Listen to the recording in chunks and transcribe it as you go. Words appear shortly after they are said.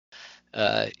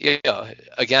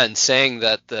Again, saying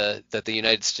that the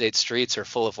United States streets are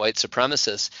full of white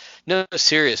supremacists, no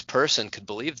serious person could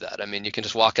believe that. I mean, you can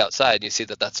just walk outside and you see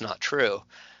that that's not true,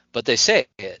 but they say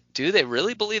it. Do they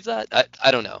really believe that?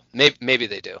 I don't know. Maybe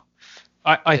they do.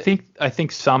 I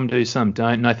think some do, some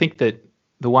don't, and I think that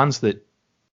the ones that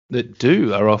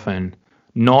do are often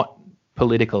not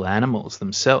political animals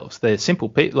themselves. They're simple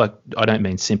people. Like, I don't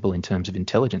mean simple in terms of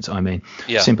intelligence. I mean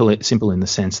simple in the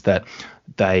sense that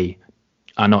they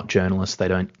are not journalists. They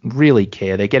don't really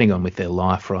care. They're getting on with their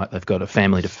life, right? They've got a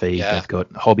family to feed. Yeah. They've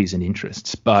got hobbies and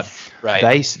interests. But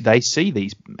Right. they see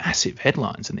these massive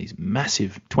headlines and these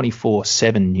massive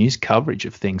 24/7 news coverage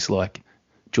of things like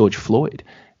George Floyd,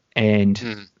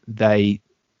 and they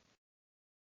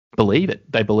believe it.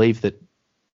 They believe that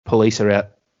police are out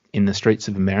in the streets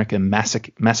of America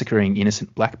massacring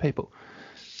innocent black people.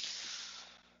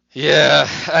 Yeah,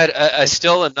 I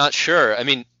still am not sure. I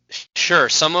mean, sure,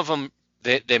 some of them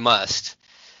they must,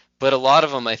 but a lot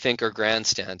of them I think are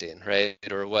grandstanding, right?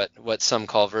 Or what some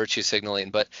call virtue signaling,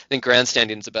 but I think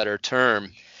grandstanding is a better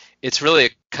term. It's really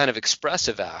a kind of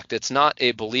expressive act. It's not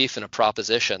a belief in a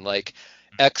proposition like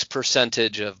X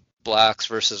percentage of blacks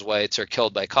versus whites are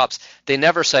killed by cops. They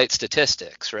never cite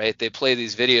statistics, right? They play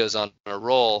these videos on a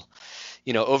roll,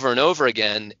 over and over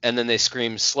again, and then they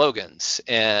scream slogans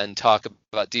and talk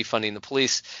about defunding the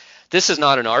police. This is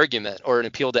not an argument or an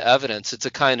appeal to evidence. It's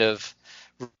a kind of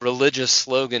religious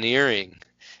sloganeering.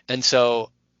 And so,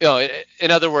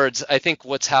 in other words, I think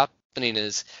what's happening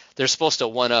is they're supposed to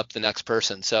one up the next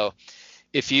person. So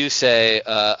if you say,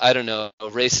 I don't know,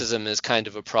 racism is kind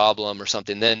of a problem or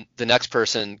something, then the next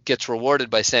person gets rewarded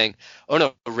by saying, oh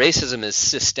no, racism is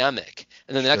systemic.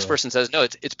 And then the next person says, no,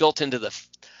 it's built into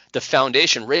the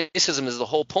foundation. Racism is the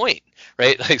whole point,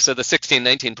 right? Like, so the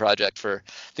 1619 Project for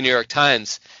the New York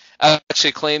Times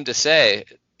actually claimed to say,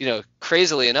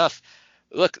 crazily enough,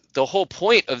 look, the whole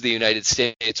point of the United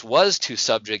States was to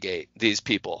subjugate these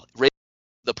people. Racism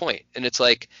is the point. And it's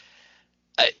like,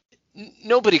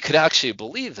 nobody could actually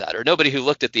believe that, or nobody who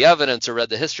looked at the evidence or read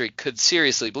the history could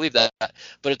seriously believe that,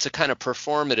 but it's a kind of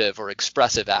performative or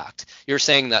expressive act. You're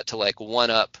saying that to like one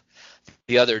up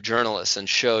the other journalists and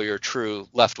show your true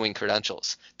left-wing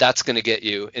credentials. That's going to get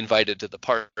you invited to the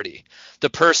party. The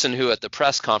person who at the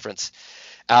press conference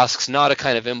asks not a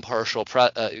kind of impartial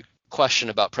question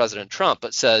about President Trump,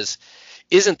 but says,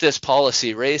 isn't this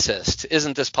policy racist?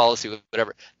 Isn't this policy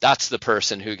whatever? That's the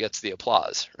person who gets the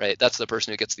applause, right? That's the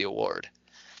person who gets the award.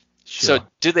 Sure. So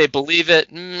do they believe it?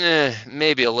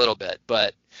 Maybe a little bit,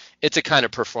 but it's a kind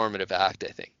of performative act,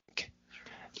 I think.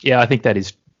 Yeah, I think that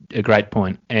is a great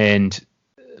point. And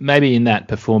maybe in that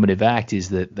performative act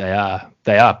is that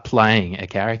they are playing a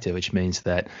character, which means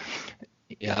that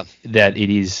that it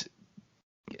is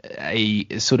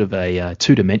a sort of a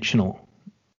two-dimensional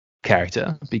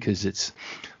character, because it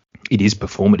is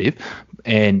performative,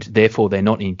 and therefore they're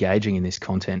not engaging in this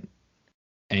content,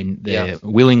 and they're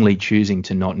willingly choosing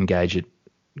to not engage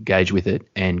with it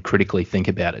and critically think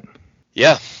about it.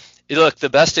 Yeah. Look, the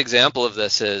best example of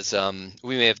this is,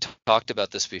 we may have talked about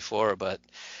this before, but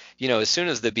as soon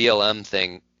as the BLM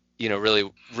thing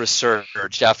really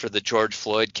resurged after the George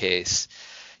Floyd case,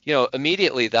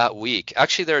 immediately that week,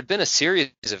 actually there had been a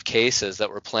series of cases that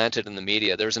were planted in the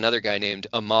media. There was another guy named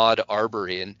Ahmaud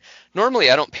Arbery, and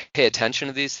normally I don't pay attention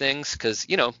to these things because,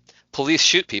 police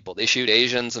shoot people. They shoot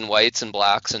Asians and whites and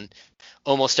blacks, and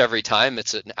almost every time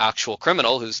it's an actual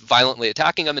criminal who's violently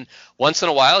attacking them. And once in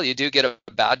a while you do get a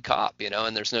bad cop,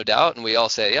 and there's no doubt, and we all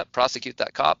say, yep, prosecute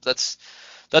that cop. That's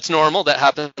normal. That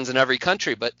happens in every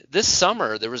country. But this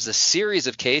summer there was a series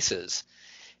of cases,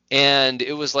 and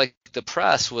it was like the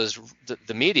press was,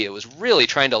 the media was really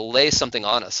trying to lay something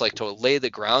on us, like to lay the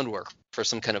groundwork for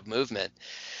some kind of movement.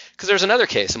 Because there's another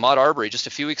case, Ahmaud Arbery, just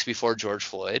a few weeks before George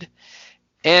Floyd.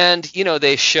 And,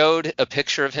 they showed a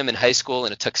picture of him in high school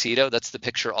in a tuxedo. That's the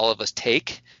picture all of us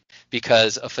take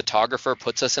because a photographer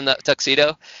puts us in that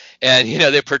tuxedo. And,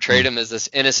 they portrayed him as this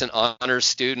innocent honors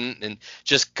student and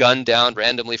just gunned down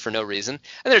randomly for no reason.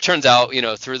 And then it turns out,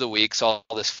 through the weeks, all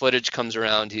this footage comes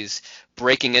around. He's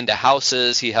breaking into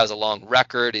houses. He has a long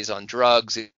record. He's on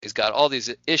drugs. He's got all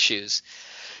these issues,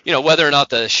 whether or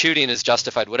not the shooting is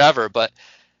justified, whatever. But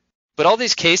all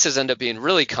these cases end up being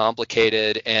really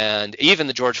complicated, and even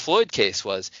the George Floyd case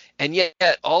was, and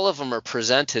yet all of them are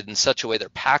presented in such a way, they're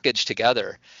packaged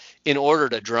together in order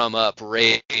to drum up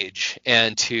rage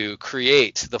and to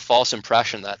create the false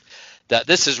impression that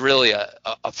this is really a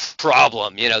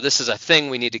problem. This is a thing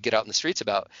we need to get out in the streets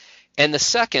about. And the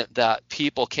second that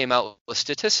people came out with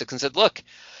statistics and said, look,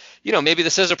 maybe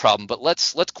this is a problem, but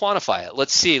let's quantify it.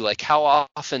 Let's see, like, how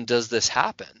often does this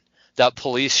happen, that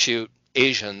police shoot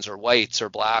Asians or whites or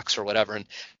blacks or whatever, and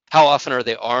how often are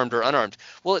they armed or unarmed?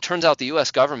 Well, it turns out the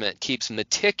U.S. government keeps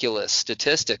meticulous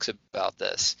statistics about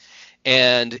this,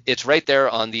 and it's right there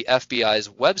on the FBI's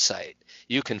website.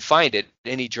 You can find it,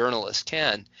 any journalist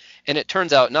can. And it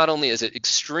turns out not only is it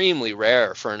extremely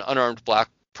rare for an unarmed black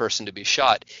person to be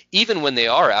shot, even when they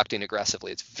are acting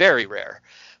aggressively, it's very rare.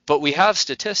 But we have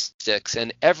statistics,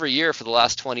 and every year for the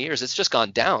last 20 years, it's just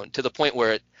gone down to the point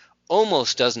where it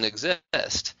almost doesn't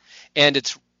exist. And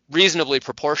it's reasonably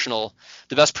proportional.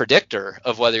 The best predictor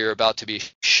of whether you're about to be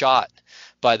shot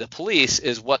by the police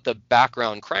is what the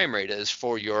background crime rate is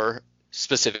for your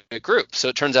specific group. So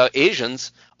it turns out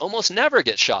Asians almost never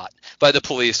get shot by the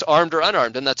police, armed or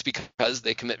unarmed, and that's because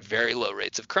they commit very low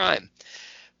rates of crime.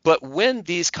 But when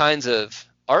these kinds of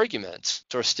arguments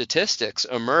or statistics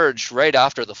emerged right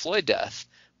after the Floyd death,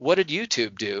 what did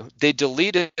YouTube do? They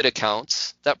deleted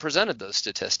accounts that presented those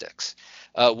statistics.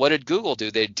 What did Google do?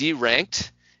 They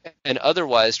deranked and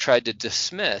otherwise tried to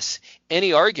dismiss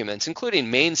any arguments,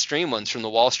 including mainstream ones from the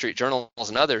Wall Street Journals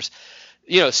and others,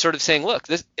 sort of saying, look,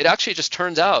 it actually just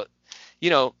turns out,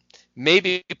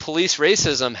 maybe police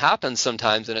racism happens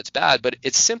sometimes and it's bad, but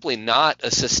it's simply not a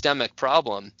systemic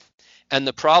problem. And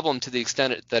the problem, to the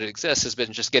extent that it exists, has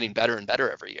been just getting better and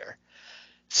better every year.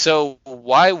 So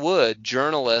why would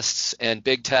journalists and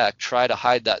big tech try to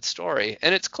hide that story?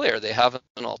 And it's clear they have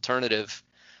an alternative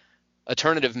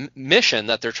mission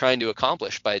that they're trying to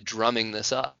accomplish by drumming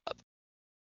this up.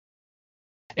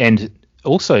 And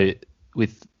also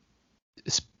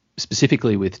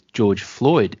specifically with George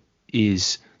Floyd,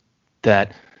 is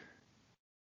that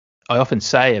I often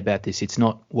say about this, it's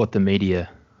not what the media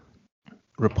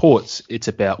reports, it's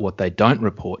about what they don't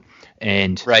report.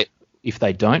 And right. If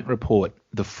they don't report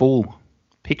the full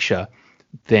picture,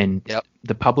 then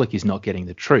the public is not getting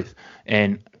the truth.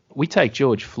 And we take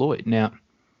George Floyd. Now,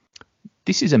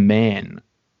 this is a man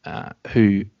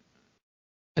who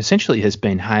essentially has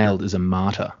been hailed as a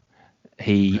martyr.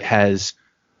 He's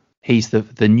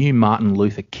the new Martin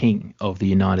Luther King of the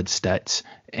United States,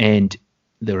 and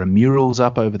there are murals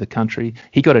up over the country.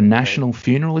 He got a national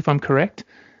funeral, if I'm correct.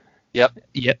 Yep.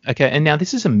 Okay. And now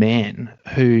this is a man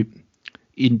who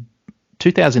in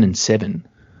 2007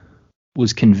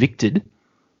 was convicted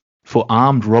for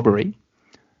armed robbery.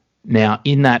 Now,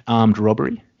 in that armed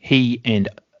robbery, he and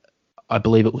I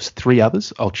believe it was 3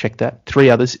 others, I'll check that,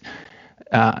 3 others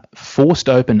forced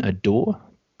open a door,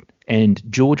 and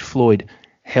George Floyd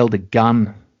held a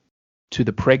gun to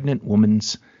the pregnant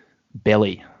woman's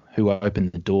belly who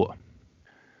opened the door.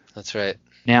 That's right.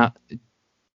 Now,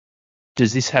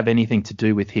 does this have anything to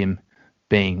do with him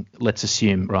being, let's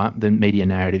assume, right, the media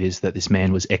narrative is that this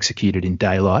man was executed in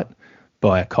daylight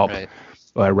by a cop, right,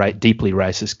 by a deeply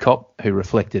racist cop who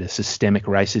reflected a systemic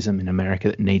racism in America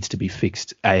that needs to be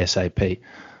fixed ASAP.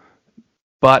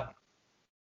 But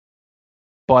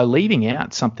by leaving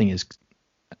out something as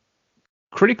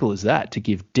critical as that to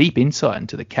give deep insight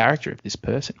into the character of this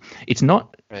person, it's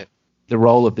not right, the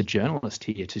role of the journalist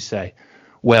here to say,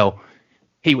 well,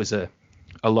 he was a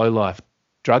low-life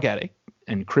drug addict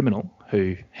and criminal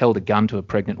who held a gun to a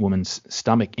pregnant woman's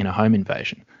stomach in a home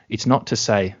invasion. It's not to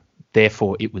say,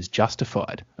 therefore, it was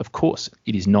justified. Of course,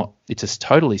 it is not. It's a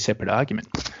totally separate argument.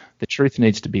 The truth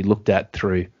needs to be looked at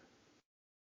through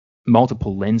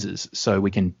multiple lenses so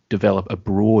we can develop a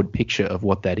broad picture of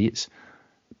what that is.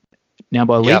 Now,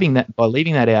 by leaving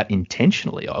that out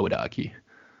intentionally, I would argue,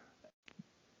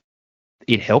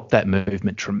 it helped that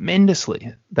movement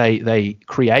tremendously. They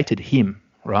created him,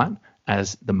 right,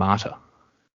 as the martyr.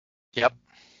 Yep.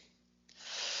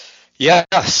 Yeah,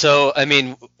 so I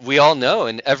mean, we all know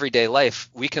in everyday life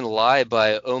we can lie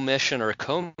by omission or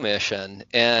commission,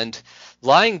 and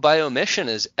lying by omission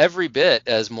is every bit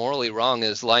as morally wrong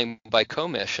as lying by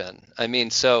commission. I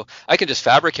mean, so I can just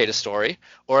fabricate a story,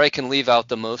 or I can leave out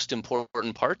the most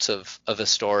important parts of a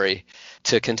story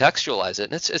to contextualize it,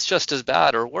 and it's just as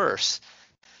bad or worse.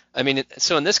 I mean,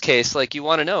 so in this case, like, you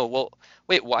want to know, well,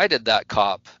 wait, why did that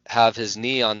cop have his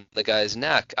knee on the guy's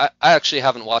neck? I actually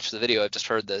haven't watched the video. I've just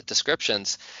heard the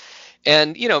descriptions.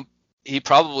 And, he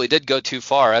probably did go too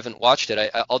far. I haven't watched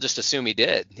it. I'll just assume he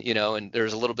did, and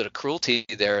there's a little bit of cruelty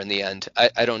there in the end.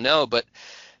 I don't know, but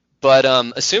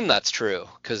assume that's true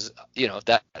because,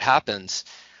 that happens.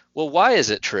 Well, why is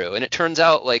it true? And it turns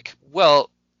out,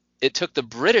 it took the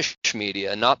British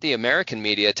media, not the American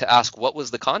media, to ask what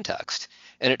was the context.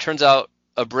 And it turns out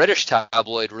a British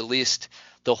tabloid released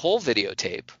the whole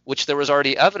videotape, which there was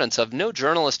already evidence of. No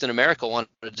journalist in America wanted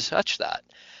to touch that.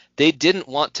 They didn't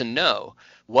want to know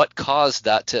what caused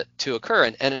that to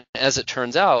occur. And as it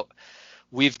turns out,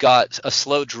 we've got a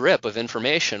slow drip of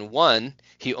information. One,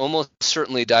 he almost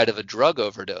certainly died of a drug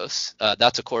overdose.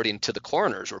 That's according to the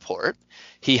coroner's report.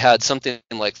 He had something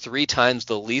like 3 times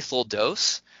the lethal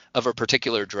dose of a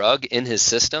particular drug in his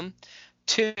system.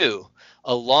 Two,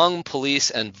 a long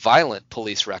police and violent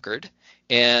police record.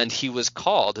 And he was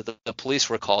called, the police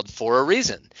were called for a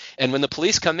reason. And when the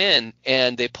police come in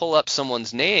and they pull up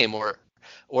someone's name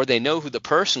or they know who the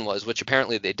person was, which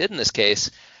apparently they did in this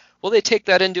case, well, they take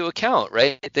that into account,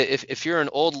 right? If you're an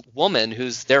old woman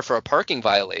who's there for a parking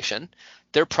violation,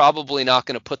 they're probably not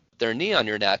going to put their knee on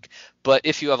your neck. But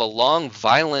if you have a long,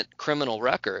 violent criminal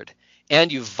record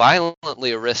and you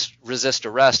violently resist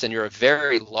arrest and you're a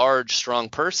very large, strong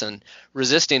person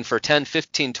resisting for 10,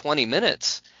 15, 20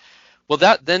 minutes, well,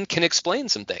 that then can explain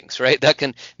some things, right? That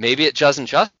can, maybe it doesn't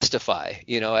justify,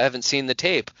 I haven't seen the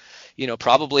tape,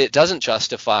 probably it doesn't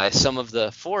justify some of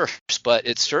the force, but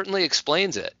it certainly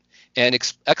explains it. And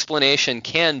explanation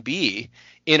can be,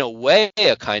 in a way,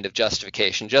 a kind of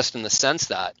justification, just in the sense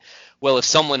that, well, if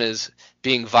someone is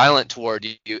being violent toward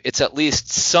you, it's at least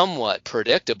somewhat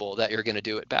predictable that you're going to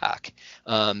do it back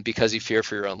because you fear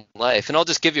for your own life. And I'll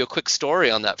just give you a quick story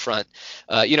on that front.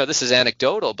 This is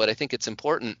anecdotal, but I think it's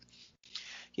important.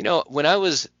 When I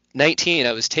was 19,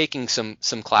 I was taking some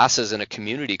classes in a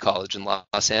community college in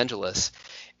Los Angeles.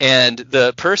 And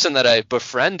the person that I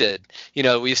befriended,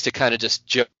 we used to kind of just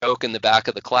joke in the back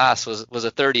of the class, was a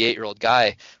 38-year-old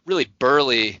guy, really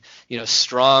burly,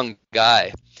 strong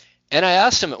guy. And I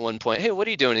asked him at one point, hey, what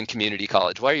are you doing in community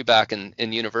college? Why are you back in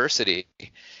university?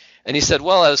 And he said,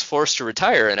 well, I was forced to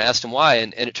retire. And I asked him why.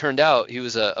 And it turned out he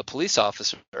was a police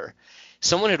officer.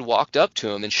 Someone had walked up to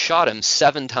him and shot him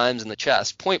 7 times in the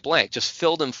chest, point blank, just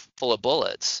filled him full of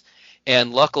bullets.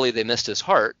 And luckily they missed his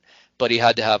heart, but he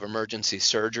had to have emergency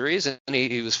surgeries, and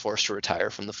he was forced to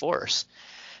retire from the force.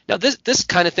 Now, this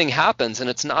kind of thing happens, and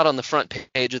it's not on the front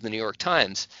page of the New York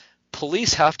Times.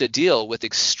 Police have to deal with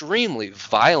extremely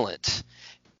violent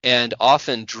and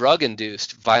often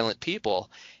drug-induced violent people.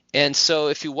 And so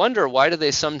if you wonder why do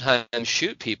they sometimes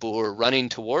shoot people who are running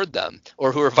toward them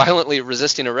or who are violently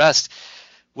resisting arrest,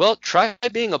 well, try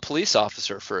being a police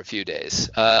officer for a few days.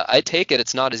 I take it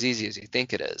it's not as easy as you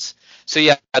think it is. So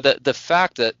yeah, the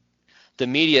fact that the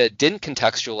media didn't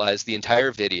contextualize the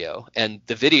entire video, and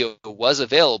the video was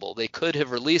available, they could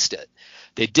have released it.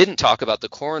 They didn't talk about the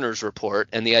coroner's report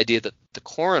and the idea that the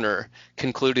coroner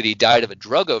concluded he died of a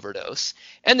drug overdose,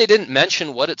 and they didn't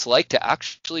mention what it's like to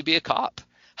actually be a cop.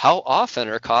 How often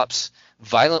are cops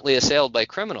violently assailed by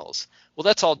criminals? Well,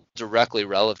 that's all directly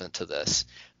relevant to this.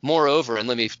 Moreover, and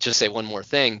let me just say one more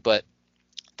thing, but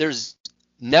there's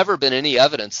never been any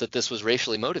evidence that this was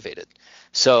racially motivated.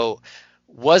 So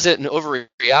was it an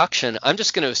overreaction? I'm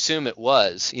just going to assume it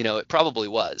was. It probably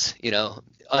was,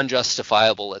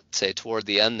 unjustifiable, let's say, toward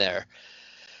the end there.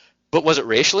 But was it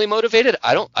racially motivated?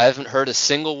 I haven't heard a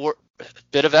single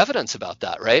bit of evidence about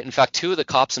that, right? In fact, 2 of the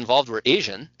cops involved were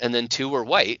Asian, and then 2 were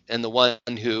white, and the one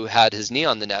who had his knee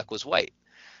on the neck was white.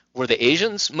 Were the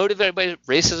Asians motivated by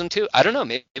racism too? I don't know.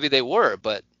 Maybe they were,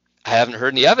 but I haven't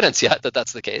heard any evidence yet that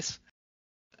that's the case.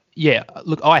 Yeah,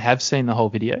 look, I have seen the whole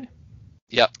video.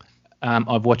 Yep.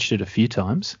 I've watched it a few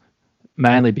times,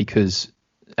 mainly because,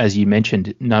 as you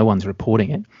mentioned, no one's reporting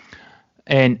it.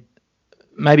 And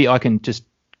maybe I can just,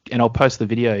 and I'll post the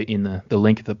video in the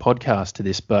link of the podcast to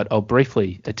this, but I'll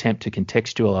briefly attempt to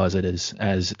contextualize it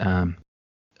as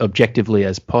objectively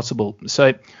as possible.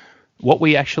 So what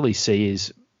we actually see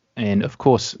is, and of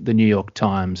course the New York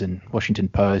Times and Washington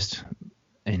Post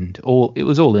and it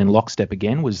was all in lockstep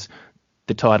again, was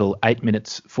the title 8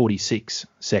 minutes 46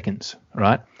 seconds,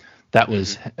 right? That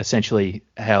was essentially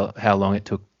how long it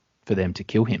took for them to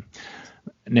kill him.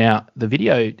 Now, the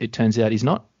video, it turns out, is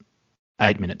not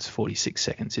 8 minutes 46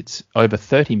 seconds. It's over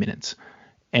 30 minutes.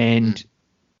 And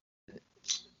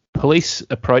police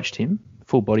approached him,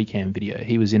 full body cam video.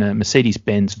 He was in a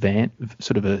Mercedes-Benz van,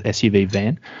 sort of a SUV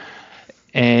van,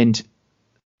 and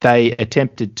they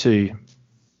attempted to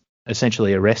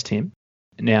essentially arrest him.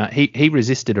 Now, he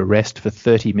resisted arrest for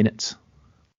 30 minutes.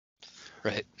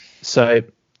 Right. So,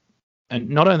 and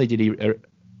not only did he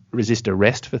resist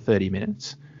arrest for 30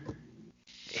 minutes,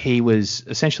 he was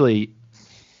essentially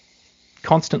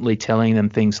constantly telling them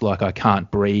things like, I can't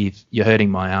breathe, you're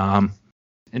hurting my arm.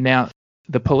 And now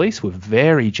the police were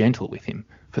very gentle with him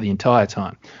for the entire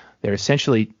time. They're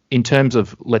essentially, in terms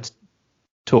of, let's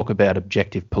talk about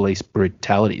objective police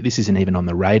brutality, this isn't even on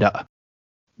the radar.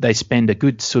 They spend a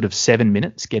good sort of 7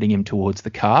 minutes getting him towards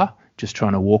the car, just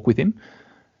trying to walk with him.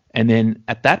 And then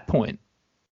at that point,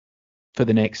 for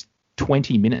the next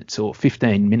 20 minutes or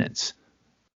 15 minutes,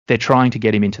 they're trying to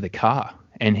get him into the car.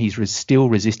 and he's still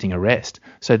resisting arrest.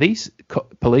 So these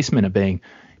policemen are being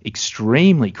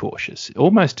extremely cautious,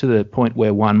 almost to the point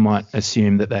where one might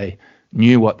assume that they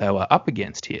knew what they were up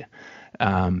against here.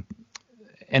 And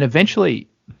eventually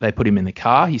they put him in the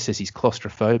car. He says he's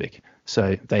claustrophobic,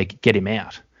 so they get him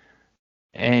out.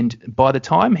 And by the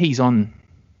time he's on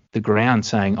the ground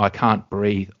saying, I can't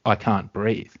breathe,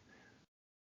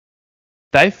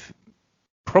 they've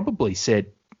probably said,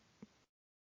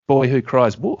 boy who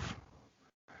cries wolf.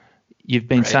 You've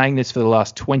been saying this for the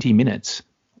last 20 minutes.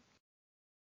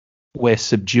 We're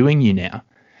subduing you now.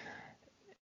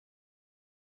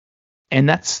 And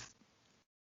that's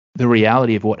the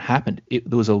reality of what happened.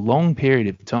 There was a long period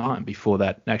of time before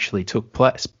that actually took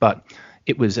place. But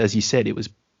it was, as you said, it was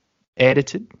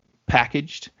edited,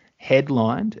 packaged,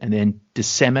 headlined, and then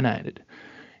disseminated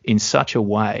in such a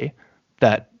way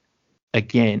that,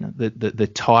 again, the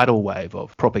tidal wave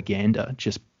of propaganda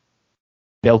just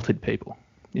belted people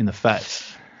in the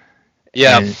face.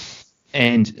 Yeah.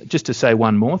 And just to say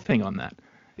one more thing on that,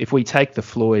 if we take the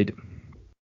Floyd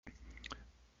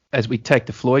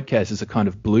case as a kind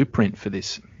of blueprint for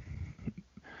this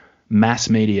mass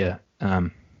media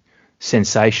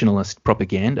sensationalist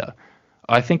propaganda,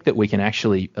 I think that we can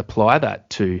actually apply that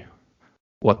to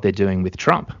what they're doing with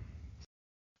Trump.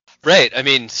 Right. I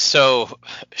mean, so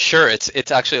sure,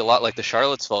 it's actually a lot like the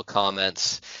Charlottesville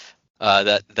comments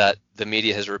that the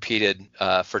media has repeated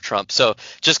for Trump. So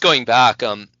just going back,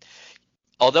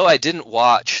 although I didn't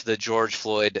watch the George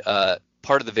Floyd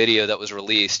part of the video that was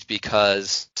released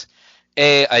because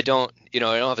I don't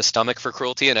have a stomach for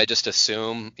cruelty, and I just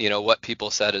assume what people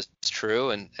said is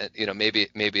true, and maybe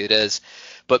it is,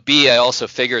 but B, I also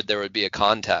figured there would be a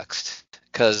context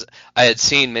because I had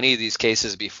seen many of these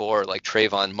cases before, like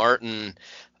Trayvon Martin,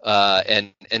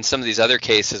 and some of these other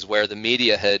cases where the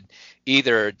media had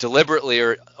either deliberately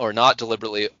or not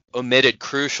deliberately omitted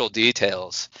crucial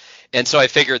details. And so I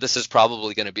figured this is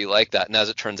probably going to be like that. And as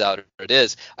it turns out, it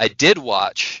is. I did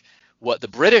watch what the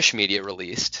British media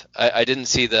released. I didn't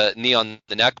see the knee on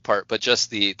the neck part, but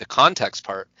just the context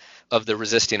part of the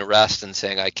resisting arrest and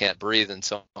saying I can't breathe and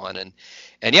so on.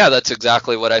 And yeah, that's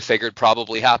exactly what I figured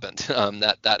probably happened.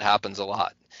 That happens a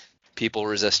lot. People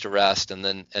resist arrest, and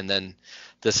then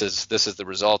this is the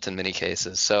result in many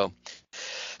cases. So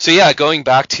yeah, going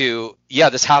back to,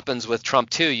 this happens with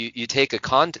Trump too. You take a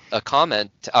comment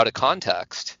out of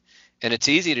context, and it's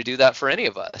easy to do that for any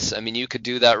of us. I mean, you could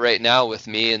do that right now with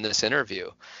me in this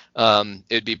interview.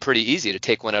 It'd be pretty easy to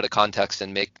take one out of context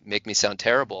and make me sound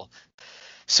terrible.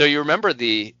 So you remember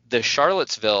the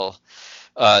Charlottesville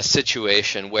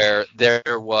situation where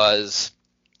there was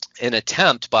an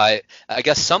attempt by, I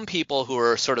guess, some people who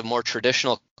are sort of more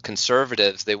traditional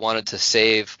conservatives. They wanted to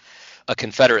save a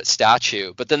Confederate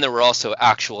statue, but then there were also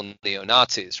actual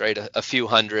neo-Nazis, right? A few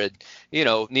hundred,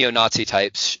 neo-Nazi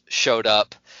types showed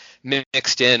up,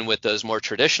 mixed in with those more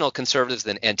traditional conservatives.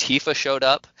 Then Antifa showed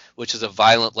up, which is a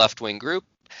violent left-wing group.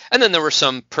 And then there were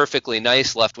some perfectly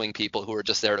nice left-wing people who were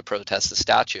just there to protest the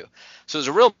statue. So it was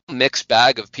a real mixed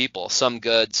bag of people, some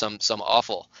good, some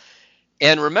awful.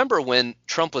 And remember when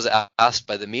Trump was asked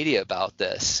by the media about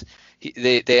this,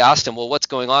 they asked him, well, what's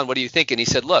going on? What do you think? And he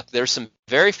said, look, there's some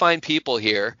very fine people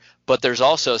here, but there's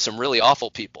also some really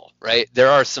awful people, right? There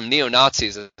are some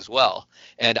neo-Nazis as well,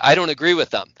 and I don't agree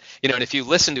with them. And if you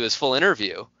listen to his full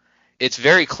interview, it's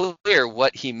very clear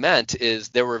what he meant is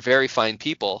there were very fine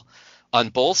people on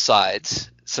both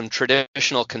sides, some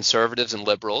traditional conservatives and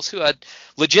liberals who had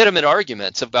legitimate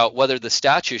arguments about whether the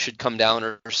statue should come down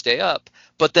or stay up.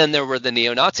 But then there were the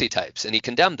neo-Nazi types, and he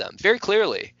condemned them very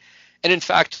clearly. And in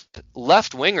fact,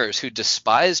 left-wingers who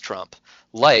despise Trump,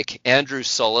 like Andrew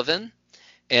Sullivan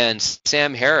and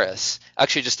Sam Harris,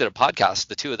 actually just did a podcast,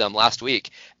 the two of them last week,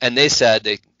 and they said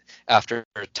after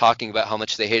talking about how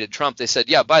much they hated Trump, they said,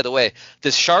 yeah, by the way,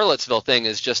 this Charlottesville thing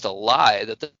is just a lie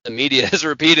that the media has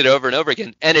repeated over and over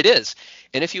again. And it is.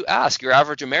 And if you ask your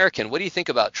average American, what do you think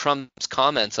about Trump's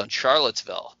comments on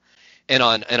Charlottesville and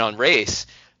on race,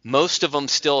 most of them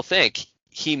still think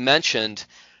he mentioned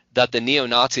that the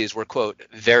neo-Nazis were, quote,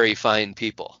 very fine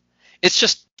people. It's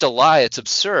just a lie. It's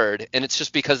absurd. And it's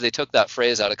just because they took that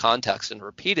phrase out of context and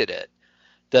repeated it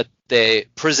that they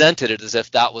presented it as if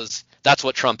that's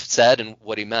what Trump said and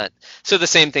what he meant. So the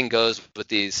same thing goes with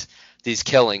these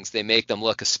killings. They make them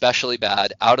look especially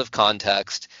bad, out of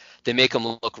context. They make them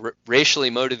look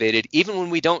racially motivated, even when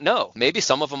we don't know. Maybe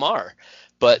some of them are,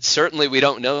 but certainly we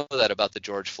don't know that about the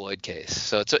George Floyd case.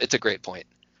 So it's a great point.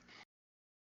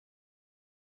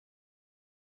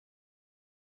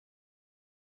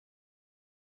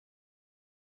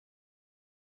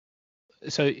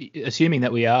 So assuming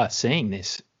that we are seeing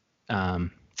this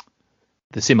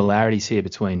the similarities here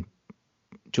between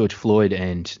George Floyd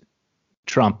and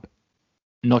Trump,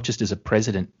 not just as a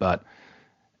president, but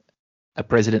a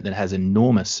president that has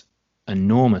enormous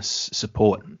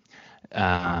support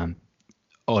from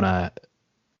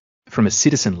a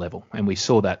citizen level, and we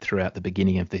saw that throughout the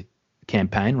beginning of the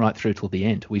campaign right through till the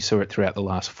end. We saw it throughout the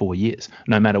last 4 years.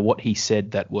 No matter what he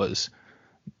said that was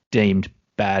deemed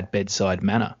bad bedside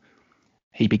manner,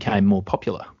 he became more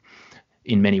popular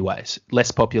in many ways.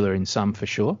 Less popular in some, for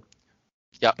sure.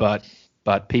 Yeah.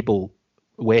 But people,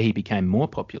 where he became more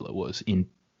popular was in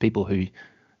people who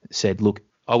said, look,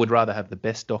 I would rather have the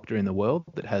best doctor in the world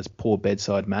that has poor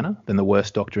bedside manner than the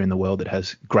worst doctor in the world that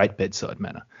has great bedside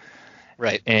manner.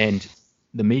 Right. And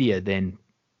the media then,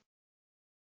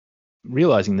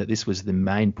 realizing that this was the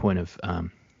main point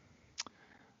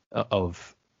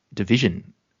of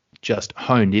division, just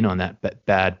honed in on that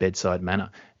bad bedside manner,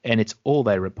 and it's all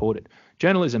they reported.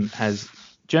 Journalism in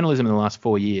the last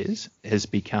 4 years has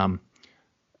become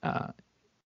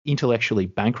intellectually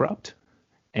bankrupt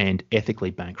and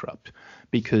ethically bankrupt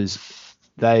because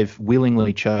they've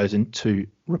willingly chosen to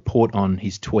report on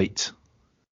his tweets.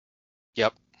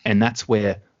 Yep. And that's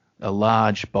where a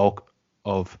large bulk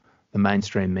of the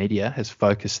mainstream media has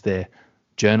focused their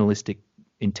journalistic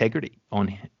integrity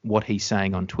on what he's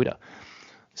saying on Twitter.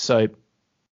 So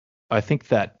I think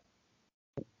that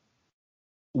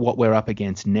what we're up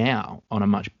against now on a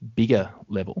much bigger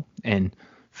level, and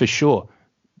for sure,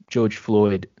 things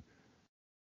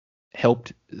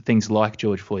like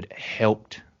George Floyd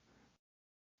helped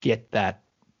get that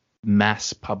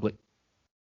mass public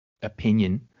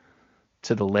opinion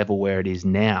to the level where it is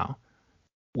now,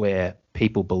 where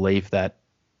people believe that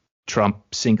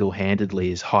Trump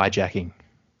single-handedly is hijacking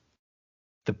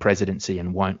the presidency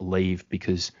and won't leave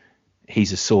because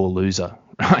he's a sore loser,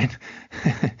 right?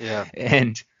 Yeah.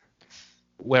 And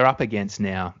we're up against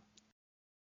now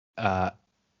a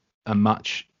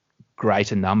much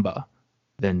greater number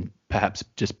than perhaps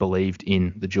just believed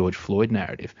in the George Floyd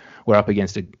narrative. We're up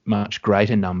against a much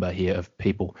greater number here of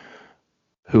people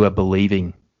who are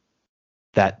believing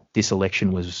that this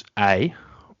election was A,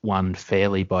 won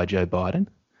fairly by Joe Biden,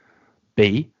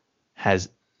 B, has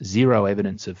zero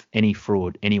evidence of any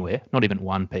fraud anywhere, not even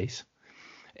one piece,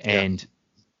 and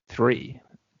 3,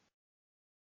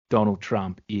 Donald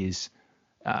Trump is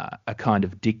a kind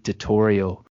of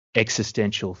dictatorial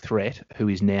existential threat who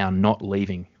is now not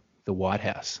leaving the White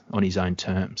House on his own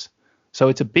terms. So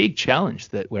it's a big challenge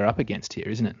that we're up against here,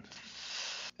 isn't it?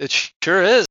 It sure is.